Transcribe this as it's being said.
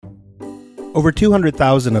Over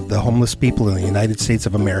 200,000 of the homeless people in the United States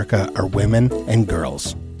of America are women and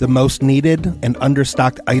girls. The most needed and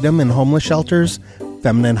understocked item in homeless shelters,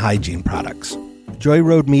 feminine hygiene products. Joy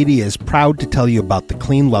Road Media is proud to tell you about the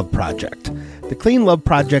Clean Love Project. The Clean Love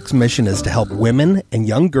Project's mission is to help women and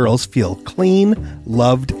young girls feel clean,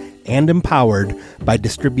 loved, and empowered by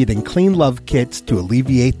distributing Clean Love kits to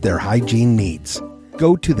alleviate their hygiene needs.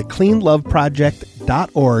 Go to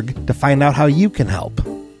thecleanloveproject.org to find out how you can help.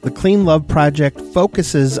 The Clean Love Project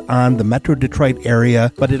focuses on the Metro Detroit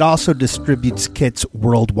area, but it also distributes kits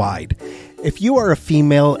worldwide. If you are a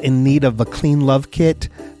female in need of a Clean Love kit,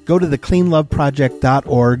 go to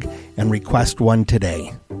thecleanloveproject.org and request one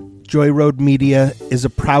today. Joy Road Media is a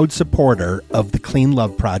proud supporter of the Clean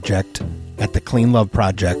Love Project at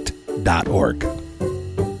thecleanloveproject.org.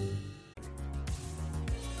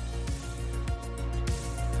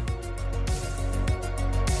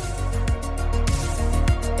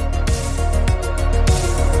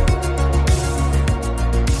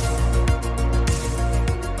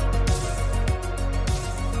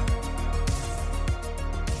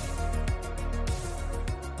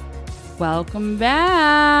 Welcome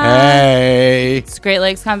back. Hey. It's Great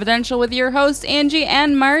Lakes Confidential with your host, Angie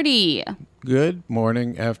and Marty. Good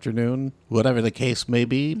morning, afternoon, whatever the case may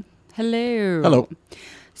be. Hello. Hello.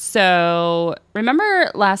 So,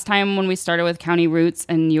 remember last time when we started with county roots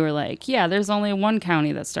and you were like, yeah, there's only one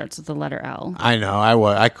county that starts with the letter L. I know.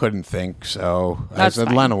 I couldn't think, so That's I said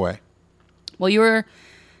fine. Lenawee. Well, you were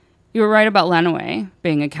right about Lenawee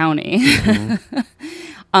being a county. Mm-hmm.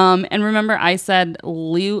 And remember I said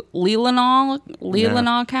Leelanau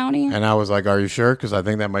County? And I was like, are you sure? Because I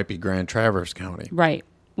think that might be Grand Traverse County. Right.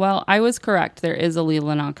 Well, I was correct. There is a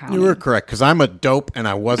Leelanau County. You were correct, because I'm a dope and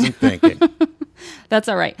I wasn't thinking. That's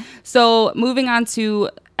all right. So moving on to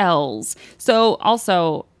L's. So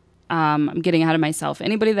also, I'm getting ahead of myself.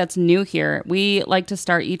 Anybody that's new here, we like to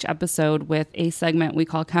start each episode with a segment we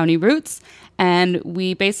call County Roots. And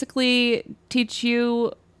we basically teach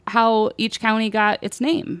you how each county got its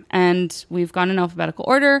name. And we've gone in alphabetical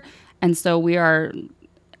order. And so we are,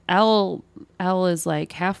 L is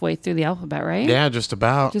like halfway through the alphabet, right? Yeah, just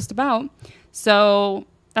about. Just about. So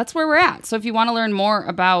that's where we're at. So if you want to learn more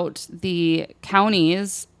about the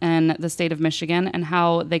counties in the state of Michigan and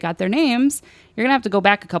how they got their names, you're going to have to go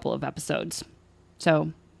back a couple of episodes.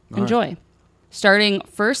 So enjoy. Right. Starting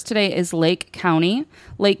first today is Lake County.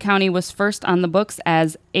 Lake County was first on the books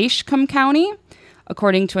as Aitchcombe County.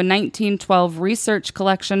 According to a 1912 research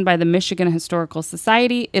collection by the Michigan Historical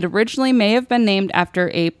Society, it originally may have been named after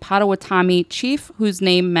a Potawatomi chief whose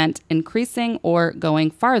name meant increasing or going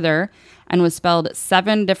farther, and was spelled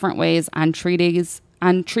 7 different ways on treaties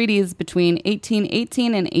between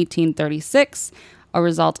 1818 and 1836, a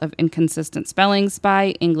result of inconsistent spellings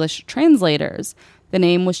by English translators. The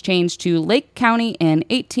name was changed to Lake County in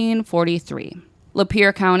 1843.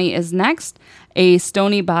 Lapeer County is next. A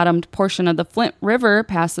stony-bottomed portion of the Flint River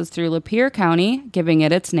passes through Lapeer County, giving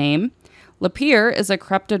it its name. Lapeer is a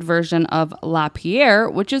corrupted version of La Pierre,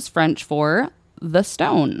 which is French for the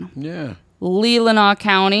stone. Yeah. Leelanau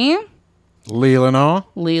County. Leelanau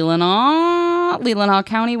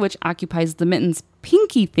County, which occupies the Mittens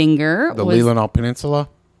pinky finger. The Leelanau Peninsula?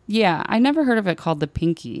 Yeah, I never heard of it called the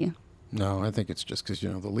pinky. No, I think it's just because, the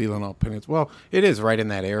Leelanau Peninsula. Well, it is right in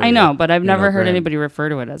that area. I know, but I've never heard anybody refer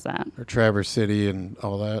to it as that. Or Traverse City and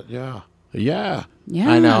all that. Yeah. Yeah.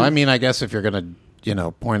 I know. I mean, I guess if you're going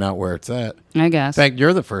to, point out where it's at. I guess. In fact,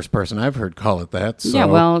 you're the first person I've heard call it that. So. Yeah,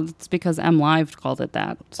 well, it's because M Live called it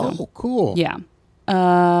that. So. Oh, cool. Yeah.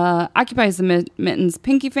 Occupies the Mittens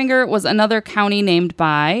pinky finger was another county named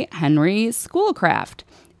by Henry Schoolcraft.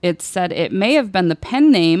 It's said it may have been the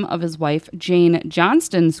pen name of his wife, Jane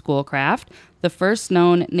Johnston Schoolcraft, the first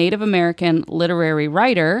known Native American literary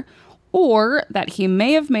writer, or that he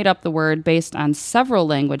may have made up the word based on several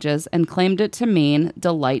languages and claimed it to mean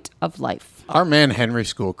delight of life. Our man Henry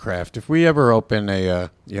Schoolcraft, if we ever open a,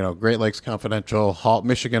 Great Lakes Confidential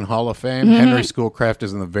Michigan Hall of Fame, Henry Schoolcraft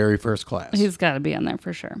is in the very first class. He's got to be in there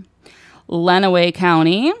for sure. Lenawee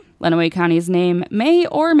County. Lenawee County's name may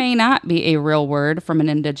or may not be a real word from an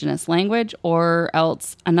indigenous language or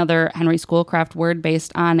else another Henry Schoolcraft word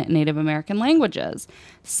based on Native American languages.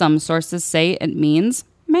 Some sources say it means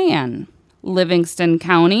man. Livingston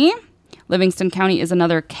County. Livingston County is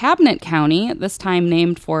another cabinet county, this time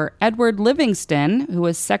named for Edward Livingston, who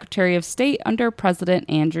was Secretary of State under President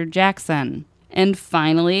Andrew Jackson. And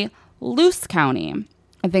finally, Luce County.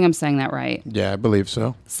 I think I'm saying that right. Yeah, I believe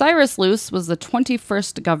so. Cyrus Luce was the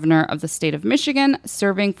 21st governor of the state of Michigan,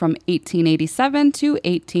 serving from 1887 to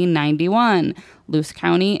 1891. Luce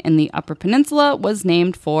County in the Upper Peninsula was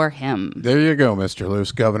named for him. There you go, Mr.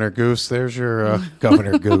 Luce, Governor Goose. There's your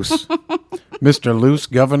Governor Goose. Mr. Luce,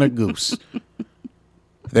 Governor Goose.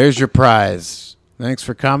 There's your prize. Thanks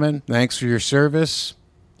for coming. Thanks for your service.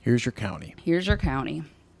 Here's your county. Here's your county.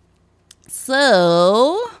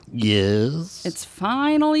 So, Yes. it's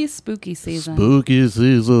finally spooky season. Spooky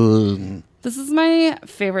season. This is my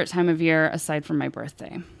favorite time of year aside from my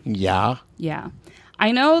birthday. Yeah. Yeah.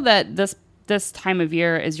 I know that this time of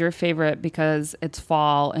year is your favorite because it's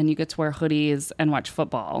fall and you get to wear hoodies and watch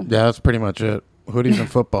football. Yeah, that's pretty much it. Hoodies and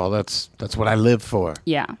football. That's what I live for.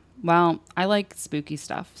 Yeah. Well, I like spooky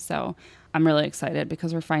stuff, so I'm really excited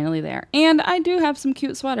because we're finally there. And I do have some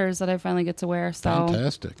cute sweaters that I finally get to wear, so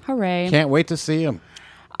Fantastic. hooray. Can't wait to see them.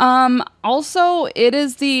 Also, it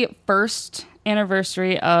is the first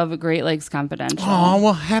anniversary of Great Lakes Confidential. Oh,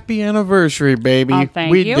 well, happy anniversary, baby. Oh,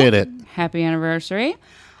 thank we you. did it. Happy anniversary.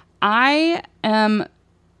 I am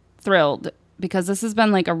thrilled because this has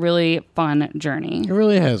been like a really fun journey. It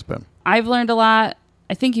really has been. I've learned a lot.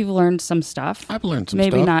 I think you've learned some stuff. I've learned some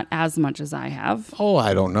Maybe stuff. not as much as I have. Oh,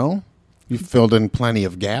 I don't know. You filled in plenty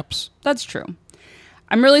of gaps. That's true.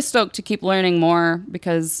 I'm really stoked to keep learning more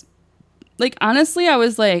because, like, honestly, I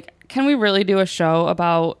was like, can we really do a show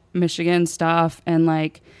about Michigan stuff? And,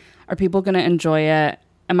 like, are people going to enjoy it?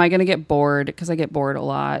 Am I going to get bored? Because I get bored a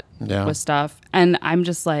lot with stuff. And I'm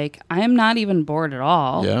just like, I am not even bored at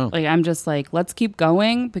all. Yeah. Like, I'm just like, let's keep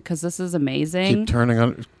going because this is amazing.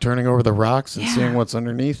 Keep turning over the rocks and seeing what's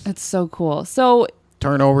underneath. It's so cool. So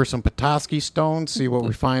Turn over some Petoskey stones, see what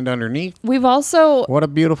we find underneath. we've also What a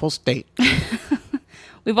beautiful state.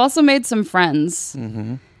 made some friends.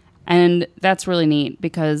 Mm-hmm. And that's really neat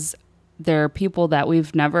because they're people that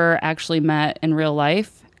we've never actually met in real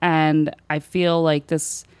life. And I feel like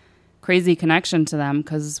this crazy connection to them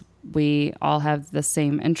because we all have the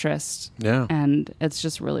same interest. Yeah. And it's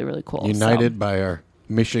just really, really cool. United So, by our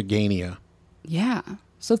Michigania. yeah.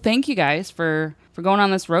 So thank you guys for going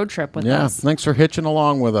on this road trip with Yeah. us. Thanks for hitching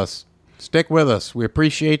along with us. Stick with us. We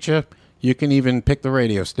appreciate you. You can even pick the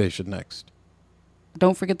radio station next.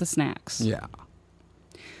 Don't forget the snacks. Yeah.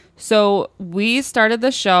 So we started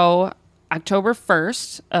the show October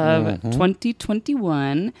 1st of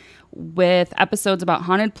 2021 with episodes about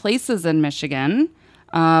haunted places in Michigan.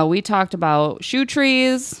 We talked about shoe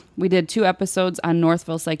trees. We did 2 episodes on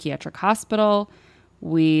Northville Psychiatric Hospital.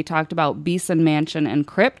 We talked about Beeson Mansion and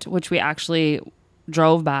Crypt, which we actually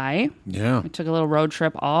drove by. Yeah. We took a little road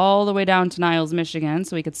trip all the way down to Niles, Michigan,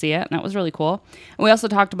 so we could see it, and that was really cool. And we also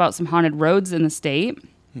talked about some haunted roads in the state.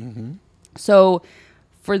 So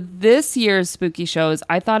for this year's spooky shows,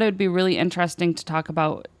 I thought it would be really interesting to talk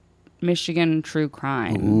about Michigan true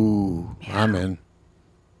crime. Ooh, I'm in.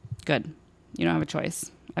 Good. You don't have a choice.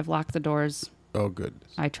 I've locked the doors. Oh,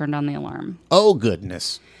 goodness. I turned on the alarm. Oh,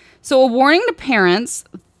 goodness. So a warning to parents,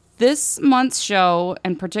 this month's show,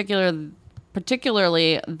 and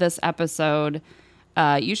particularly this episode,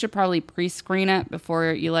 you should probably pre-screen it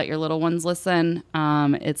before you let your little ones listen.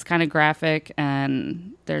 It's kind of graphic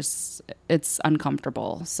and it's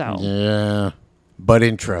uncomfortable. So Yeah. But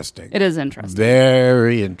interesting. it is interesting.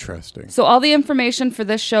 Very interesting. So all the information for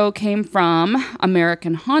this show came from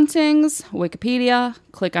American Hauntings, Wikipedia,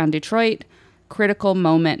 Click on Detroit,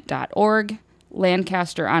 criticalmoment.org,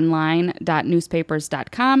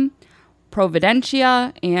 lancasteronline.newspapers.com,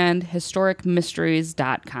 Providentia, and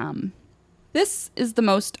historicmysteries.com. This is the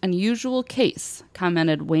most unusual case,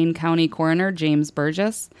 commented Wayne County Coroner James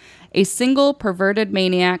Burgess. A single perverted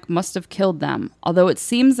maniac must have killed them, although it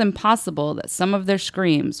seems impossible that some of their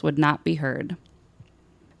screams would not be heard.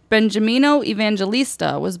 Benjamino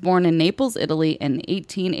Evangelista was born in Naples, Italy in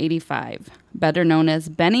 1885. Better known as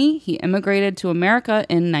Benny, he immigrated to America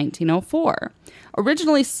in 1904.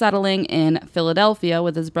 Originally settling in Philadelphia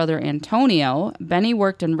with his brother Antonio, Benny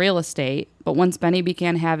worked in real estate, but once Benny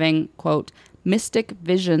began having, quote, mystic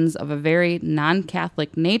visions of a very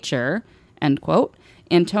non-Catholic nature, end quote,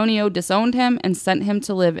 Antonio disowned him and sent him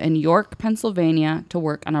to live in York, Pennsylvania to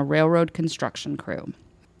work on a railroad construction crew.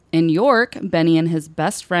 In York, Benny and his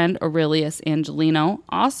best friend Aurelius Angelino,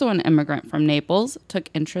 also an immigrant from Naples, took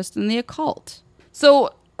interest in the occult.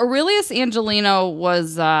 So Aurelius Angelino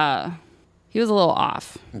was, he was a little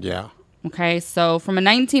off. Yeah. Okay, so from a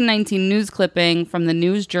 1919 news clipping from the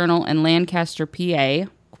News Journal in Lancaster, PA,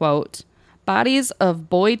 quote, bodies of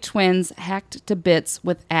boy twins hacked to bits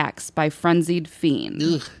with axe by frenzied fiend.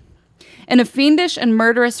 Ugh. In a fiendish and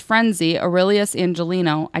murderous frenzy, Aurelius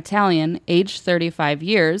Angelino, Italian, aged 35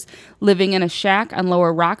 years, living in a shack on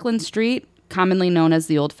Lower Rockland Street, commonly known as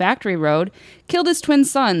the Old Factory Road, killed his twin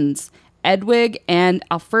sons, Edwig and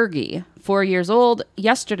Alfergi, 4 years old,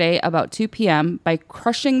 yesterday about 2 p.m. by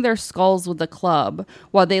crushing their skulls with a club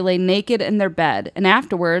while they lay naked in their bed, and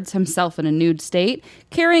afterwards, himself in a nude state,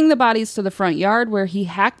 carrying the bodies to the front yard where he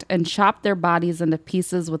hacked and chopped their bodies into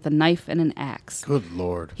pieces with a knife and an axe. Good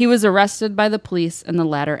Lord. He was arrested by the police in the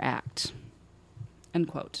latter act. End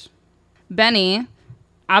quote. Benny,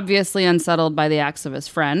 obviously unsettled by the acts of his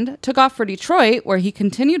friend, took off for Detroit, where he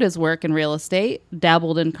continued his work in real estate,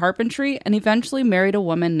 dabbled in carpentry, and eventually married a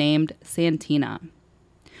woman named Santina.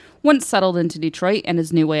 Once settled into Detroit and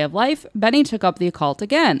his new way of life, Benny took up the occult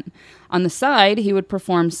again. On the side, he would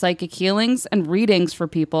perform psychic healings and readings for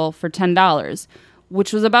people for $10,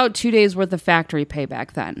 which was about 2 days' worth of factory pay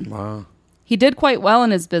back then. Wow. He did quite well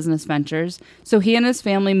in his business ventures, so he and his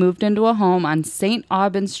family moved into a home on St.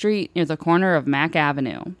 Aubin Street near the corner of Mack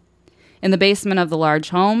Avenue. In the basement of the large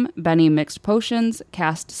home, Benny mixed potions,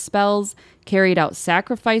 cast spells, carried out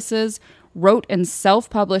sacrifices, wrote and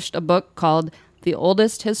self-published a book called The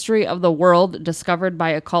Oldest History of the World Discovered by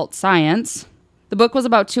Occult Science. The book was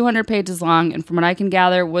about 200 pages long, and from what I can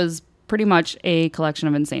gather, was pretty much a collection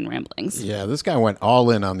of insane ramblings. Yeah, this guy went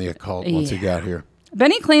all in on the occult once he got here.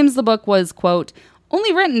 Benny claims the book was, quote,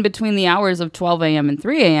 only written between the hours of 12 a.m. and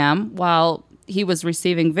 3 a.m., while he was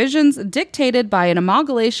receiving visions dictated by an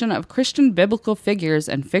amalgamation of Christian biblical figures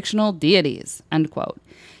and fictional deities, end quote.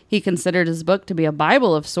 He considered his book to be a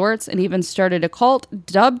Bible of sorts and even started a cult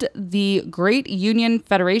dubbed the Great Union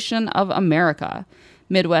Federation of America.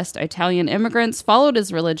 Midwest Italian immigrants followed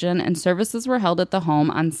his religion, and services were held at the home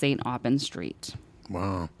on St. Aubin Street.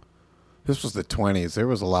 Wow. This was the 20s. There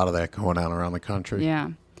was a lot of that going on around the country.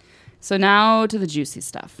 Yeah. So now to the juicy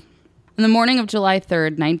stuff. In the morning of July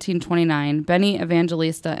 3rd, 1929, Benny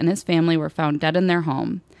Evangelista and his family were found dead in their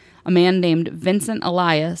home. A man named Vincent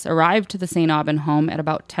Elias arrived to the St. Aubin home at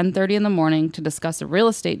about 10:30 in the morning to discuss a real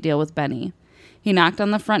estate deal with Benny. He knocked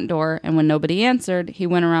on the front door, and when nobody answered, he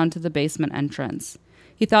went around to the basement entrance.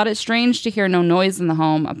 He thought it strange to hear no noise in the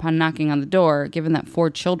home upon knocking on the door, given that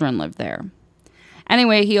 4 children lived there.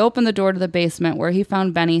 Anyway, he opened the door to the basement, where he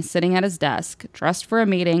found Benny sitting at his desk, dressed for a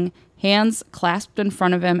meeting, hands clasped in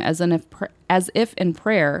front of him as if in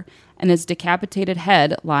prayer, and his decapitated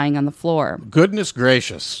head lying on the floor. Goodness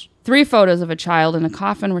gracious. 3 photos of a child in a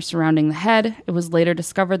coffin were surrounding the head. It was later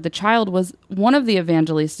discovered the child was one of the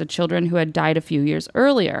Evangelista children who had died a few years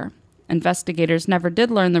earlier. Investigators never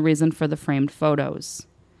did learn the reason for the framed photos.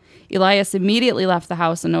 Elias immediately left the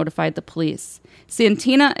house and notified the police.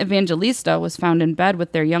 Santina Evangelista was found in bed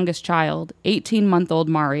with their youngest child, 18-month-old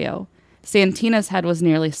Mario. Santina's head was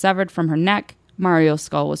nearly severed from her neck. Mario's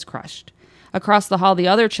skull was crushed. Across the hall, the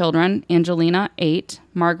other children, Angelina, 8,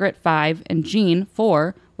 Margaret, 5, and Jean,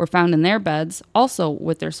 4, were found in their beds, also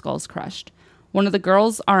with their skulls crushed. One of the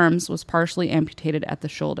girls' arms was partially amputated at the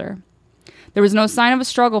shoulder. There was no sign of a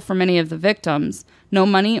struggle for many of the victims. No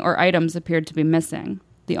money or items appeared to be missing.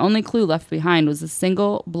 The only clue left behind was a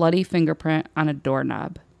single bloody fingerprint on a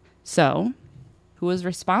doorknob. So, who was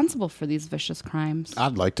responsible for these vicious crimes?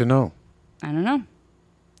 I'd like to know. I don't know.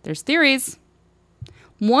 There's theories.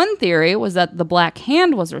 One theory was that the Black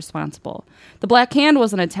Hand was responsible. The Black Hand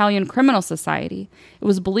was an Italian criminal society. It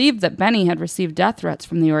was believed that Benny had received death threats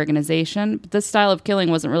from the organization, but this style of killing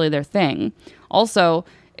wasn't really their thing. Also,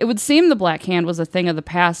 it would seem the Black Hand was a thing of the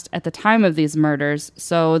past at the time of these murders,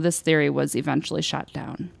 so this theory was eventually shot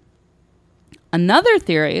down. Another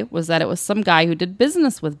theory was that it was some guy who did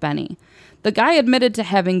business with Benny. The guy admitted to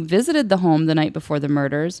having visited the home the night before the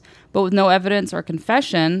murders, but with no evidence or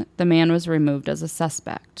confession, the man was removed as a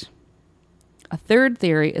suspect. A third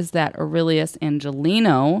theory is that Aurelius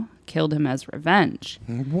Angelino killed him as revenge.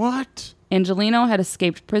 What? Angelino had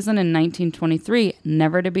escaped prison in 1923,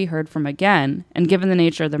 never to be heard from again, and given the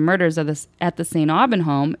nature of the murders at the St. Aubin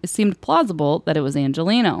home, it seemed plausible that it was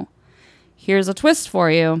Angelino. Here's a twist for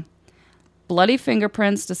you. Bloody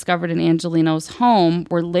fingerprints discovered in Angelino's home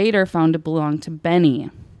were later found to belong to Benny.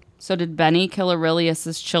 So did Benny kill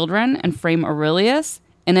Aurelius's children and frame Aurelius,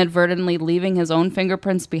 inadvertently leaving his own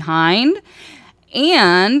fingerprints behind?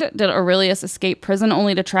 And did Aurelius escape prison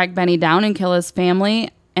only to track Benny down and kill his family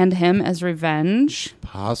and him as revenge?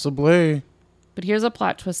 Possibly. But here's a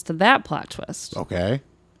plot twist to that plot twist. Okay.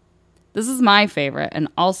 This is my favorite, and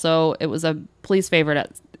also it was a police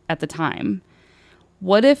favorite at the time.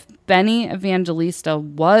 What if Benny Evangelista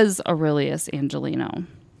was Aurelius Angelino?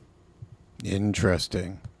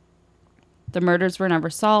 Interesting. The murders were never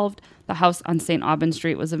solved. The house on St. Aubin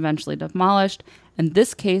Street was eventually demolished, And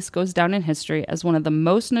this case goes down in history as one of the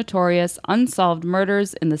most notorious unsolved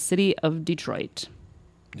murders in the city of Detroit.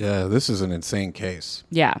 Yeah, this is an insane case.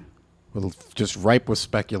 Yeah. Well, just ripe with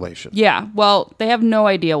speculation. Yeah. Well, they have no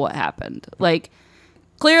idea what happened. Like,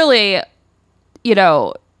 clearly,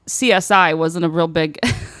 CSI wasn't a real big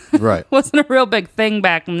Right. wasn't a real big thing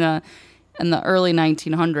back in the early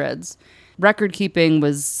 1900s. Record keeping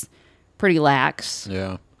was pretty lax.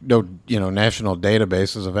 Yeah. No, national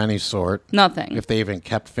databases of any sort. Nothing. If they even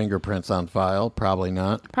kept fingerprints on file, probably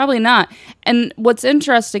not. Probably not. And what's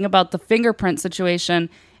interesting about the fingerprint situation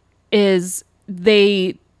is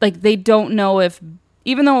they don't know if,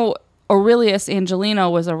 even though Aurelius Angelino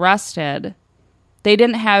was arrested, they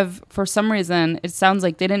didn't have, for some reason, it sounds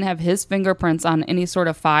like they didn't have his fingerprints on any sort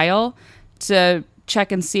of file to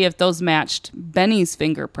check and see if those matched Benny's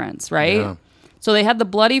fingerprints, right? Yeah. So they had the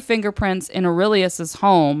bloody fingerprints in Aurelius's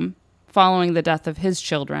home following the death of his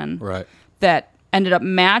children. Right. That ended up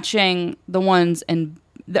matching the ones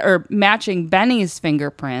matching Benny's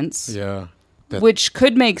fingerprints. Yeah. Which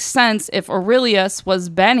could make sense if Aurelius was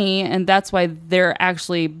Benny, and that's why they're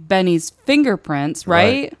actually Benny's fingerprints,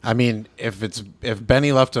 right? I mean, if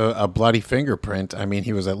Benny left a bloody fingerprint, I mean,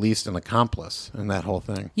 he was at least an accomplice in that whole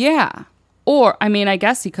thing. Yeah. Or, I mean, I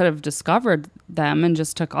guess he could have discovered them and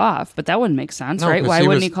just took off, but that wouldn't make sense, right? 'Cause Why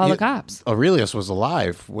wouldn't he call the cops? Aurelius was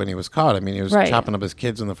alive when he was caught. I mean, he was Right. chopping up his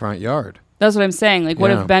kids in the front yard. That's what I'm saying. Like,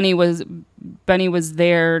 what Yeah. if Benny was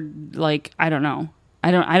there? Like, I don't know. I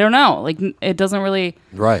don't know. Like, it doesn't really,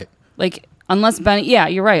 Right. like, unless Benny. Yeah,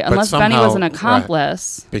 you're right. Unless Benny somehow- was an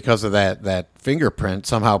accomplice. Right. Because of that fingerprint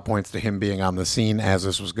somehow points to him being on the scene as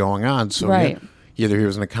this was going on. So Right. either he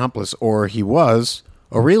was an accomplice or he was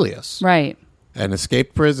Aurelius. Right. And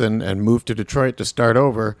escaped prison and moved to Detroit to start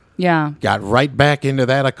over. Yeah. Got right back into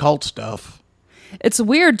that occult stuff. It's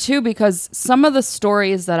weird too because some of the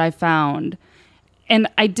stories that I found, and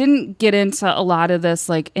I didn't get into a lot of this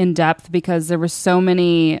like in depth because there were so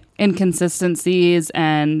many inconsistencies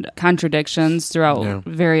and contradictions throughout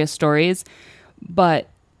various stories. But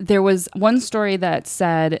there was one story that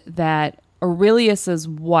said that Aurelius's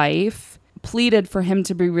wife pleaded for him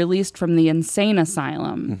to be released from the insane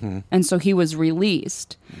asylum. And so he was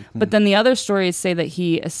released. But then the other stories say that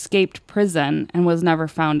he escaped prison and was never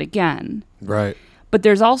found again. Right. But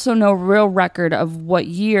there's also no real record of what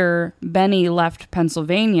year Benny left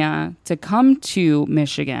Pennsylvania to come to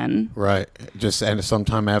Michigan. Right. Just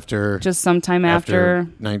sometime after. Just sometime after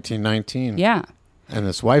 1919. Yeah. And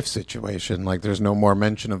this wife situation, like there's no more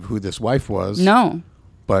mention of who this wife was. No.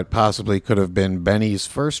 But possibly could have been Benny's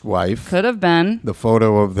first wife. Could have been. The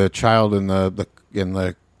photo of the child in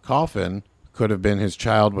the coffin could have been his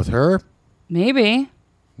child with her. Maybe.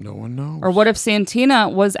 No one knows. Or what if Santina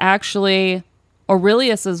was actually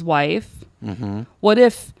Aurelius's wife? Mm-hmm. What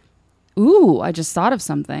if... Ooh, I just thought of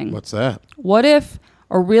something. What's that? What if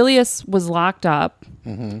Aurelius was locked up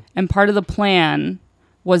and part of the plan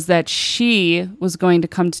was that she was going to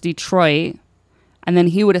come to Detroit and then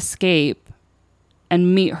he would escape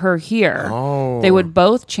and meet her here? Oh. They would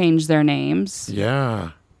both change their names.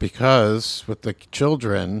 Yeah, because with the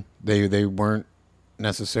children, they weren't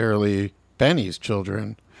necessarily Benny's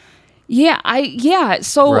children.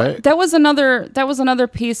 So Right. that was another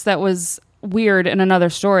piece that was weird in another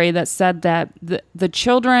story that said that the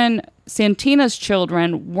children, Santina's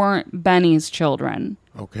children, weren't Benny's children.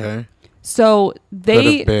 Okay. So Could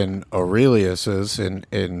they have been Aurelius's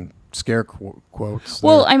in scare quotes.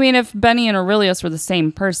 Well, there. I mean, if Benny and Aurelius were the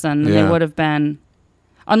same person, then Yeah. they would have been,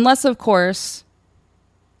 unless, of course.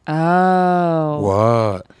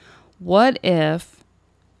 Oh, what if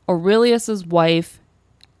Aurelius's wife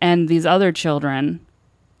and these other children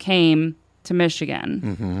came to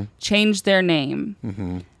Michigan, changed their name?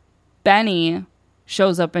 Benny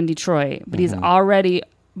shows up in Detroit, but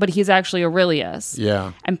he's actually Aurelius.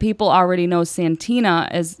 Yeah. And people already know Santina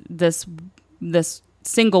as this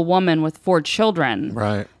single woman with 4 children.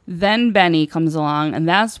 Right. Then Benny comes along, and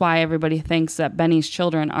that's why everybody thinks that Benny's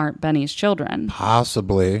children aren't Benny's children.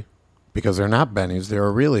 Possibly because they're not Benny's, they're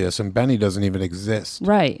Aurelius, and Benny doesn't even exist.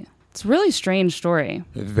 Right. It's a really strange story.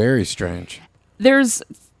 It's very strange. There was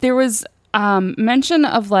mention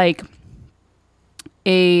of like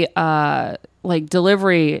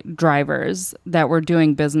delivery drivers that were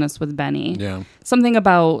doing business with Benny. Yeah. Something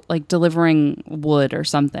about like delivering wood or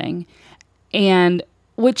something. And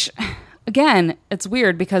which, again, it's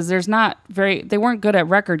weird because they weren't good at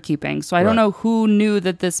record keeping. So I don't Right. know who knew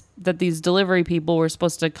that these delivery people were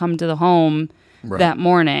supposed to come to the home Right. that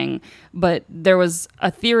morning. But there was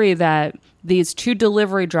a theory that these 2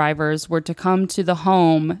 delivery drivers were to come to the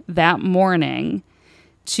home that morning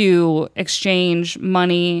to exchange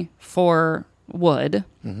money for would,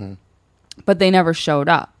 but they never showed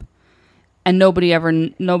up. And nobody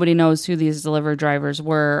knows who these delivery drivers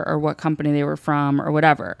were or what company they were from or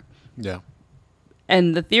whatever. Yeah.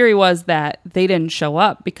 And the theory was that they didn't show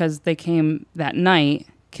up because they came that night,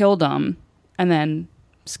 killed them, and then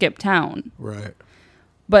skipped town. Right.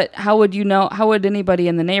 But how would anybody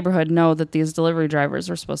in the neighborhood know that these delivery drivers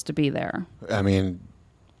were supposed to be there? I mean,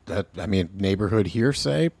 neighborhood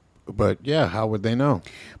hearsay, but yeah, how would they know?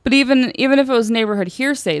 But even if it was neighborhood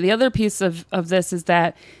hearsay, the other piece of this is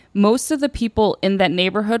that most of the people in that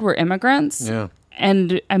neighborhood were immigrants. Yeah.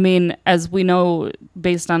 And I mean, as we know,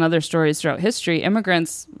 based on other stories throughout history,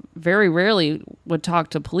 immigrants very rarely would talk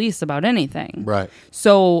to police about anything. Right.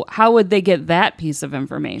 So how would they get that piece of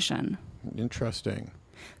information? Interesting.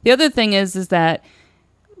 The other thing is that,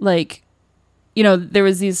 like, you know, there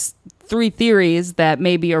was these 3 theories that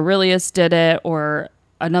maybe Aurelius did it or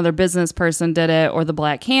another business person did it or the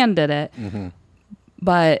Black Hand did it. Mm-hmm.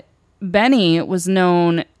 But Benny was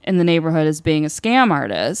known in the neighborhood as being a scam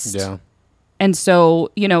artist. Yeah. And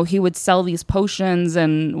so, you know, he would sell these potions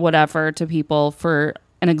and whatever to people for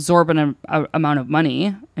an exorbitant amount of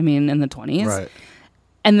money. I mean, in the 20s. Right.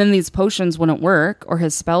 And then these potions wouldn't work or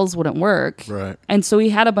his spells wouldn't work. Right. And so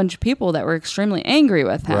he had a bunch of people that were extremely angry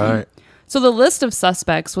with him. Right. So the list of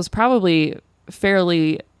suspects was probably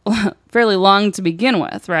fairly long to begin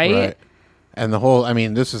with, right? Right. And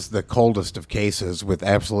this is the coldest of cases with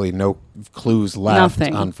absolutely no clues left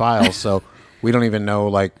Nothing. on file. So we don't even know,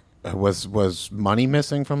 like, was money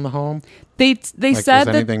missing from the home? They Like, said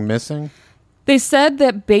was anything missing? They said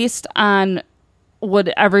that based on what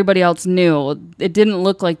everybody else knew, it didn't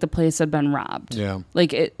look like the place had been robbed. Yeah.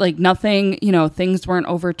 Like nothing, you know, things weren't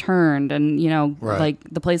overturned and, you know, Right. like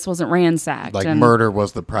the place wasn't ransacked. Like and murder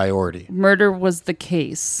was the priority. Murder was the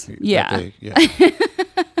case. Yeah. Yeah.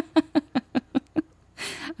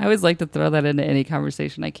 I always like to throw that into any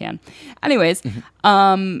conversation I can. Anyways,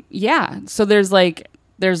 yeah. So there's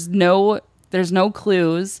no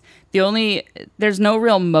clues. There's no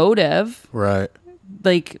real motive, Right.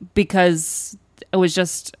 like, because it was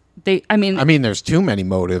just I mean, there's too many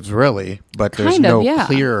motives, really, but there's Kind of, no yeah.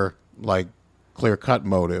 clear cut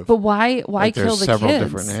motive. but why Like, kill there's the several kids?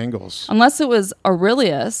 different angles. Unless it was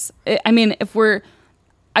Aurelius.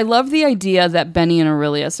 I love the idea that Benny and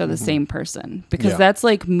Aurelius are the same person because Yeah. that's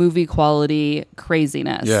like movie quality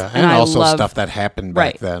craziness. Yeah, and I also love, stuff that happened back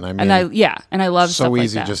right. then. I mean, and I love stuff so like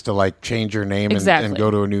easy that. just to like change your name Exactly. and go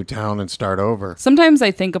to a new town and start over. Sometimes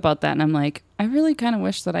I think about that and I'm like, I really kind of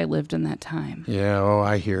wish that I lived in that time. Yeah, oh,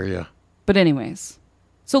 I hear you. But anyways,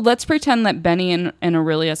 so let's pretend that Benny and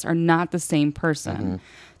Aurelius are not the same person. Mm-hmm.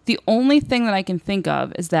 The only thing that I can think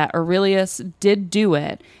of is that Aurelius did do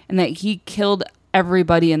it and that he killed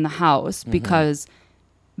everybody in the house because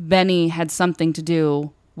Benny had something to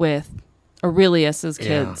do with Aurelius's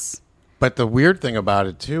kids. But the weird thing about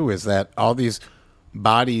it too is that all these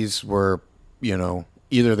bodies were, you know,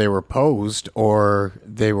 either they were posed or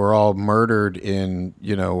they were all murdered in,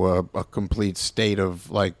 you know, a complete state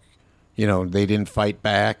of like, you know, they didn't fight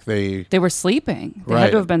back. They were sleeping. They Right.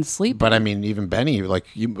 had to have been sleeping. But I mean, even Benny, like,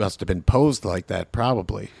 you must have been posed like that,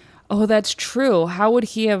 probably. Oh, that's true. How would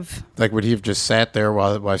he have? Like, would he have just sat there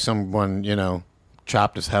while someone, you know,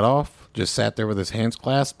 chopped his head off? Just sat there with his hands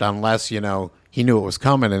clasped, unless, you know, he knew it was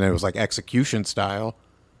coming and it was like execution style.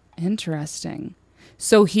 Interesting.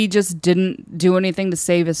 So he just didn't do anything to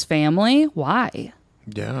save his family? Why?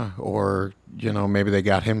 Yeah, or, you know, maybe they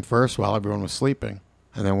got him first while everyone was sleeping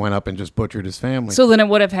and then went up and just butchered his family. So then it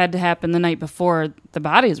would have had to happen the night before the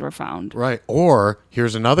bodies were found. Right. Or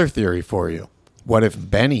here's another theory for you. What if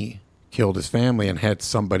Benny killed his family and had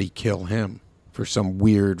somebody kill him for some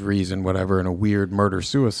weird reason, whatever, in a weird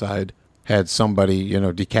murder-suicide, had somebody, you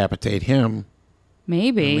know, decapitate him and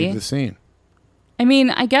Maybe. leave the scene? I mean,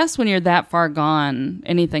 I guess when you're that far gone,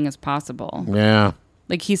 anything is possible. Yeah.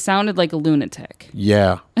 Like, he sounded like a lunatic.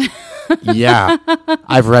 Yeah. Yeah.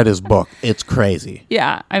 I've read his book. It's crazy.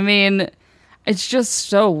 Yeah. I mean, it's just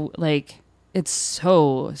so, like, it's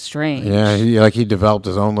so strange. Yeah, he developed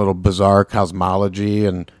his own little bizarre cosmology,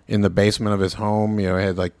 and in the basement of his home, you know, he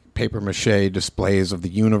had like paper mache displays of the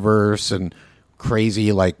universe and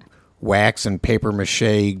crazy like wax and paper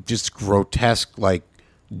mache, just grotesque like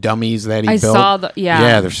dummies that he I built. saw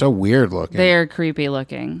Yeah, they're so weird looking. They're creepy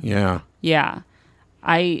looking. Yeah. Yeah.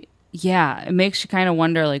 It makes you kind of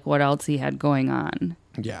wonder, like, what else he had going on.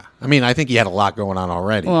 Yeah. I mean, I think he had a lot going on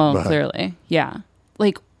already. Well, but- clearly. Yeah.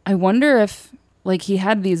 Like, I wonder if, like, he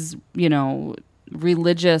had these, you know,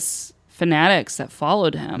 religious fanatics that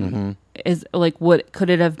followed him. Mm-hmm. Is, like, could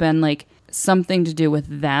it have been, like, something to do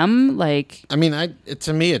with them? Like, I mean,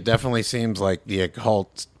 to me, it definitely seems like the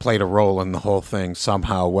occult played a role in the whole thing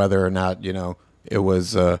somehow, whether or not, it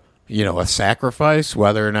was, a sacrifice,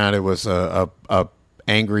 whether or not it was a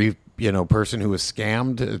angry, person who was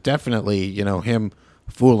scammed. Definitely, him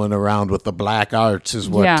fooling around with the black arts is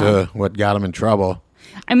what got him in trouble.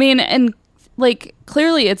 I mean, and like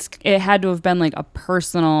clearly it had to have been like a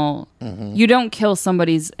personal, you don't kill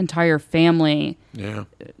somebody's entire family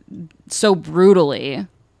so brutally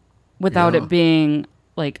without it being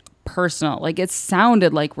like personal. Like it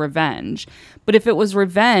sounded like revenge. But if it was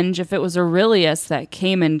revenge, if it was Aurelius that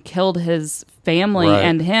came and killed his family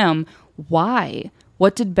and him, why?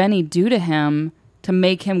 What did Benny do to him to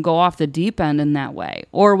make him go off the deep end in that way?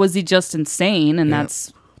 Or was he just insane and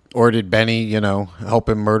that's... Or did Benny, help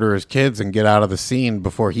him murder his kids and get out of the scene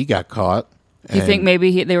before he got caught? You think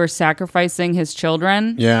maybe they were sacrificing his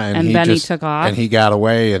children? Yeah, and Benny took off? And he got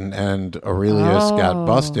away, and Aurelius got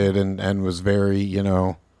busted and was very,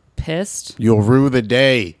 pissed? You'll rue the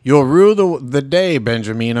day. You'll rue the day,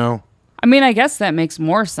 Benjamino. I mean, I guess that makes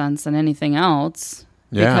more sense than anything else.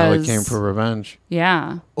 Yeah, they came for revenge.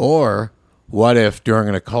 Yeah. Or what if during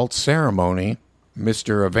an occult ceremony,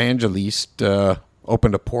 Mr. Evangelist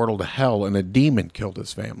opened a portal to hell and a demon killed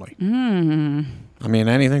his family? I mean,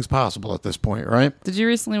 anything's possible at this point, right? Did you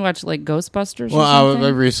recently watch like Ghostbusters? Well, I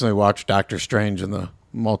recently watched Doctor Strange in the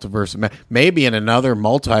multiverse. Maybe in another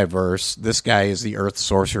multiverse, this guy is the Earth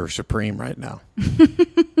Sorcerer Supreme right now.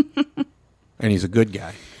 And he's a good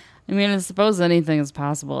guy. I mean, I suppose anything is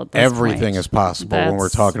possible at this Everything point. is possible when we're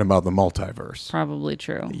talking about the multiverse. Probably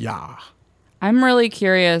true. Yeah. I'm really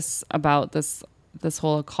curious about this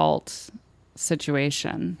whole occult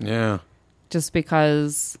situation. Yeah. Just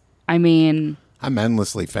because, I mean... I'm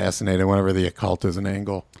endlessly fascinated whenever the occult is an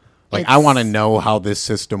angle. Like, I want to know how this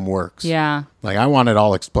system works. Yeah. Like, I want it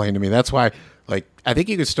all explained to me. That's why, like, I think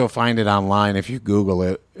you can still find it online if you Google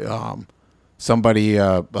it. Somebody,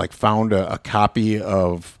 found a copy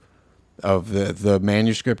of the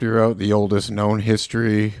manuscript he wrote, the oldest known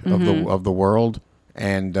history of the world,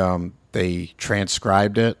 and they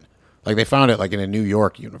transcribed it. Like, they found it, like, in a New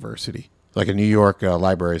York university. Like, a New York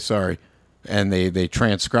library, sorry. And they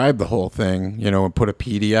transcribed the whole thing, and put a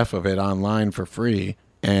PDF of it online for free.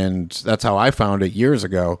 And that's how I found it years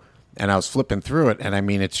ago. And I was flipping through it, and I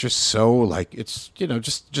mean, it's just so, like, it's,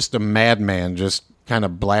 just a madman just kind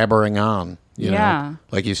of blabbering on, you know?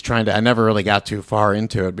 Like, he's trying to, I never really got too far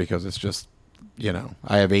into it because it's just,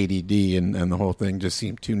 I have ADD, and the whole thing just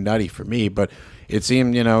seemed too nutty for me. But it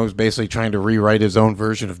seemed, he was basically trying to rewrite his own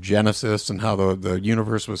version of Genesis and how the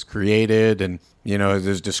universe was created, and,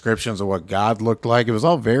 his descriptions of what God looked like. It was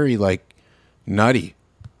all very, like, nutty.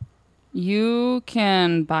 You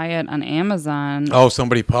can buy it on Amazon. Oh,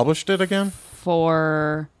 somebody published it again?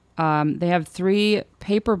 For, they have 3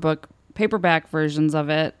 paperback versions of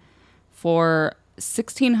it for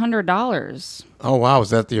 $1,600. Oh, wow. Is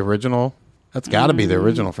that the original? That's got to be the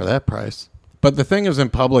original for that price. But the thing is in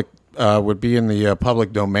public, would be in the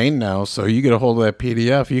public domain now, so you get a hold of that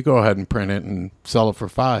PDF, you go ahead and print it and sell it for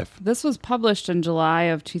 $5. This was published in July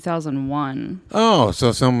of 2001. Oh,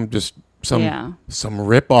 so some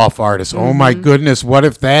rip-off artist. Oh, my goodness. What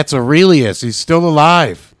if that's Aurelius? He's still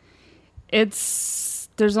alive. There's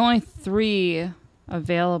only 3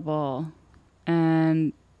 available,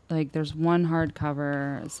 and like there's 1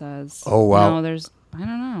 hardcover. It says. Oh wow. No, I don't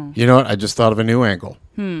know. You know what? I just thought of a new angle.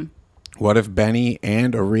 What if Benny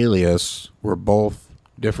and Aurelius were both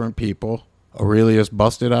different people? Aurelius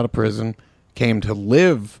busted out of prison, came to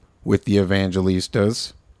live with the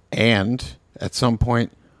Evangelistas, and at some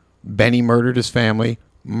point, Benny murdered his family,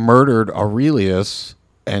 murdered Aurelius,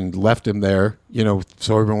 and left him there,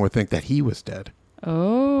 so everyone would think that he was dead.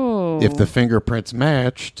 Oh. If the fingerprints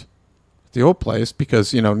matched the old place,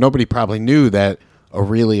 because, nobody probably knew that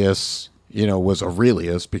Aurelius, was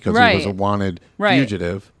Aurelius because he was a wanted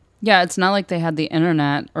fugitive. Yeah, it's not like they had the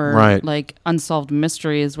internet or like Unsolved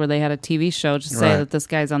Mysteries where they had a TV show to say that this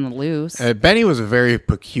guy's on the loose. Benny was a very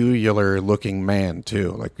peculiar looking man,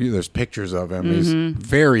 too. Like, there's pictures of him. He's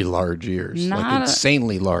very large ears,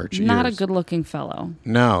 insanely large ears. Not a good looking fellow.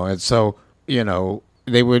 No, and so,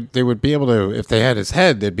 they would be able to, if they had his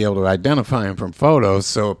head, they'd be able to identify him from photos,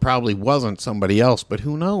 so it probably wasn't somebody else, but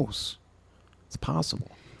who knows? It's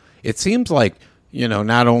possible. It seems like,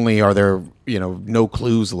 not only are there, no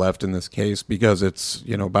clues left in this case because it's,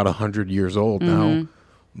 about 100 years old now,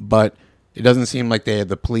 but it doesn't seem like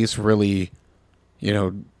the police really,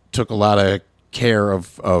 took a lot of care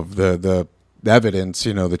of the evidence,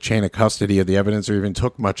 the chain of custody of the evidence, or even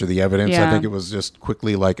took much of the evidence. I think it was just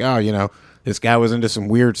quickly like, This guy was into some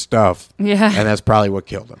weird stuff. Yeah. And that's probably what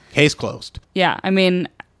killed him. Case closed. Yeah. I mean,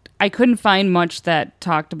 I couldn't find much that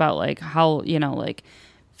talked about like how,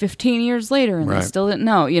 15 years later and Right. they still didn't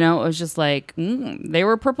know. It was just like they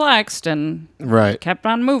were perplexed and Right. kept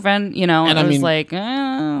on moving. And I it was mean- like,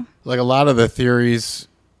 Like a lot of the theories,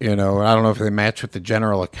 I don't know if they match with the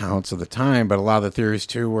general accounts of the time, but a lot of the theories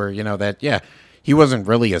too were, he wasn't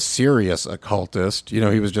really a serious occultist. He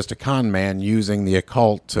was just a con man using the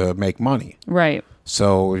occult to make money. right.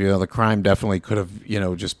 So, the crime definitely could have,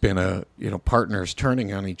 just been a, partners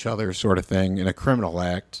turning on each other sort of thing in a criminal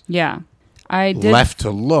act. Yeah. I did. Left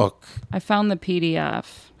to look. I found the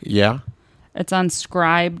PDF. Yeah. It's on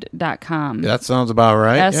scribed.com. That sounds about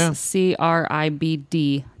right. Yeah.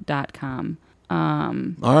 SCRIBD.com.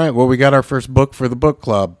 All right. Well, we got our first book for the book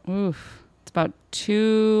club. Oof. It's about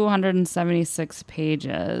 276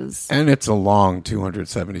 pages. And it's a long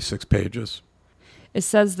 276 pages. It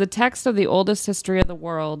says the text of the oldest history of the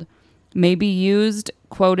world may be used,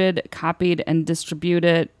 quoted, copied, and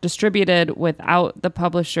distributed without the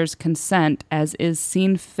publisher's consent as is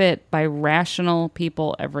seen fit by rational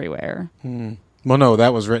people everywhere. Well, no,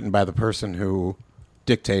 that was written by the person who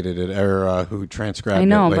dictated it or who transcribed I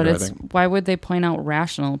know, it later, but I think. why would they point out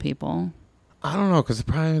rational people? I don't know, because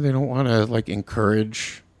probably they don't want to,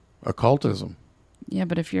 encourage occultism. Yeah,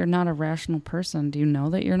 but if you're not a rational person, do you know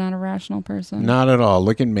that you're not a rational person? Not at all.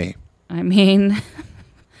 Look at me. I mean,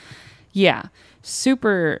 yeah,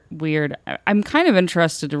 super weird. I'm kind of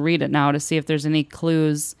interested to read it now to see if there's any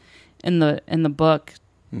clues in the book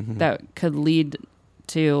that could lead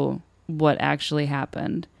to what actually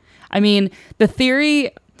happened. I mean, the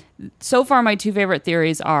theory so far, my two favorite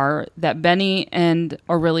theories are that Benny and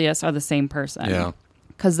Aurelius are the same person. Yeah.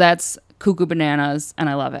 Because that's cuckoo bananas, and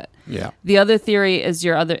I love it. Yeah. The other theory is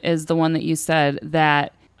the one that you said,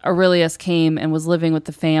 that Aurelius came and was living with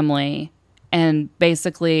the family and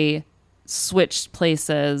basically switched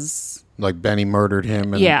places. Like Benny murdered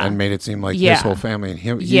him and made it seem like Yeah. his whole family and he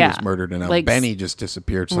Yeah. was murdered, and now Like, Benny just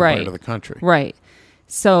disappeared somewhere right. to the country. Right.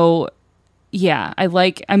 So, yeah,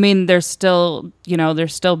 there's still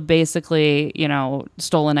basically,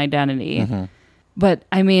 stolen identity. Mm-hmm. But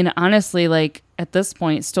I mean, honestly, like at this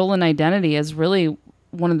point, stolen identity is really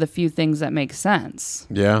one of the few things that makes sense,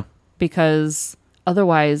 Yeah. because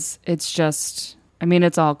otherwise it's just,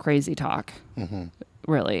 it's all crazy talk,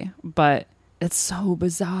 really. But it's so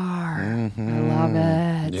bizarre. I love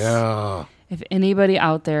it. Yeah. If anybody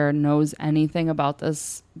out there knows anything about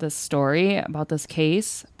this story, about this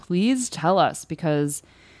case, please tell us, because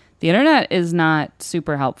the internet is not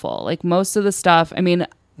super helpful. Like most of the stuff,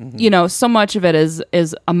 so much of it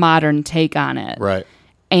is a modern take on it. Right.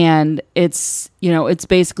 And it's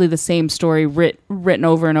basically the same story written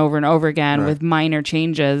over and over and over again, Right. with minor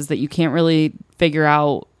changes that you can't really figure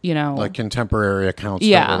out, Like contemporary accounts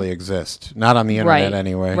Yeah. don't really exist. Not on the internet Right.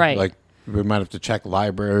 anyway. Right. Like we might have to check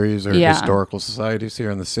libraries or Yeah. historical societies here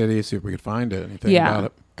in the city, see if we could find anything about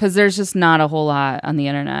it. Because there's just not a whole lot on the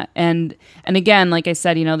internet, and again, like I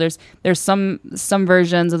said, there's some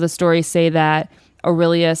versions of the story say that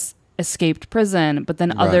Aurelius escaped prison, but then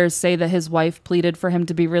Right. others say that his wife pleaded for him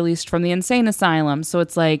to be released from the insane asylum. So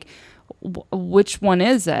it's like, which one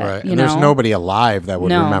is it? Right. You And know? there's nobody alive that would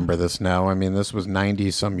No. remember this now. I mean, this was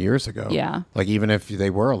 90 some years ago. Yeah. Like even if they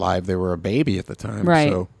were alive, they were a baby at the time. Right.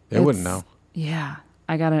 So they wouldn't know. Yeah,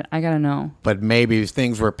 I gotta know. But maybe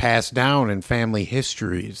things were passed down in family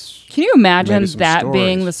histories. Can you imagine Maybe some that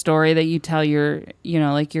being stories. the story that you tell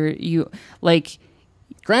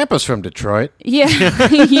Grandpa's from Detroit. Yeah,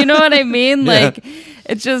 you know what I mean? Yeah. Like,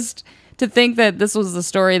 it's just to think that this was the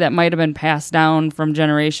story that might have been passed down from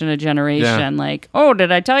generation to generation. Yeah. Like, oh,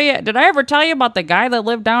 did I ever tell you about the guy that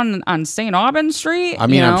lived down on St. Aubin Street? I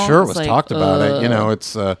mean, I'm sure it It's was like, talked about.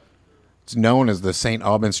 ugh. It's known as the St.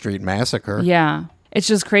 Aubin Street Massacre. Yeah. It's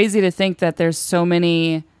just crazy to think that there's so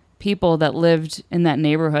many people that lived in that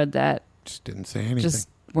neighborhood that Just didn't say anything. just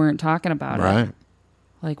weren't talking about it. Right.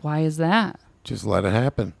 Like, why is that? Just let it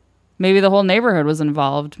happen. Maybe the whole neighborhood was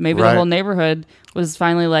involved. Maybe Right. the whole neighborhood was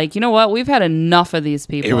finally like, you know what? We've had enough of these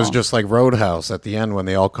people. It was just like Roadhouse at the end when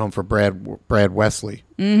they all come for Brad Wesley.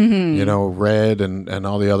 Mm-hmm. Red and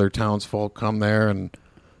all the other townsfolk come there, and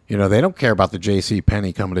they don't care about the J.C.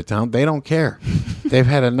 Penney coming to town. They don't care. They've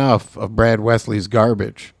had enough of Brad Wesley's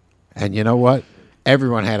garbage. And you know what?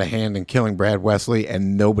 Everyone had a hand in killing Brad Wesley,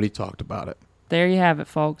 and nobody talked about it. There you have it,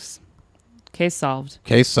 folks. Case solved.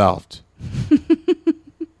 Case solved.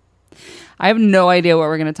 I have no idea what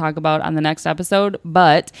we're going to talk about on the next episode,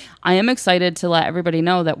 but I am excited to let everybody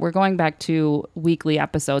know that we're going back to weekly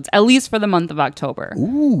episodes, at least for the month of October.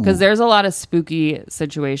 Because there's a lot of spooky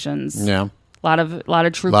situations Yeah. lot of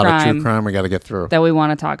true A lot crime of true crime we got to get through. that we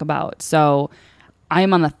want to talk about. So I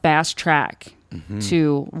am on the fast track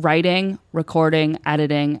to writing, recording,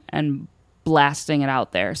 editing, and blasting it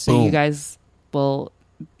out there. So Boom. you guys will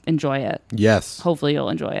enjoy it. Yes. Hopefully you'll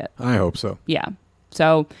enjoy it. I hope so. Yeah.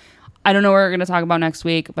 So I don't know what we're going to talk about next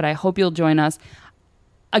week, but I hope you'll join us.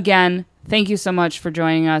 Again, thank you so much for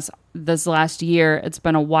joining us this last year. It's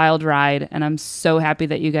been a wild ride, and I'm so happy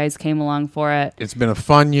that you guys came along for it. It's been a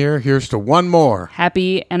fun year. Here's to one more.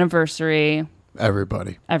 Happy anniversary,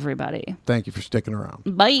 Everybody. everybody. Thank you for sticking around.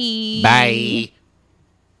 Bye. Bye.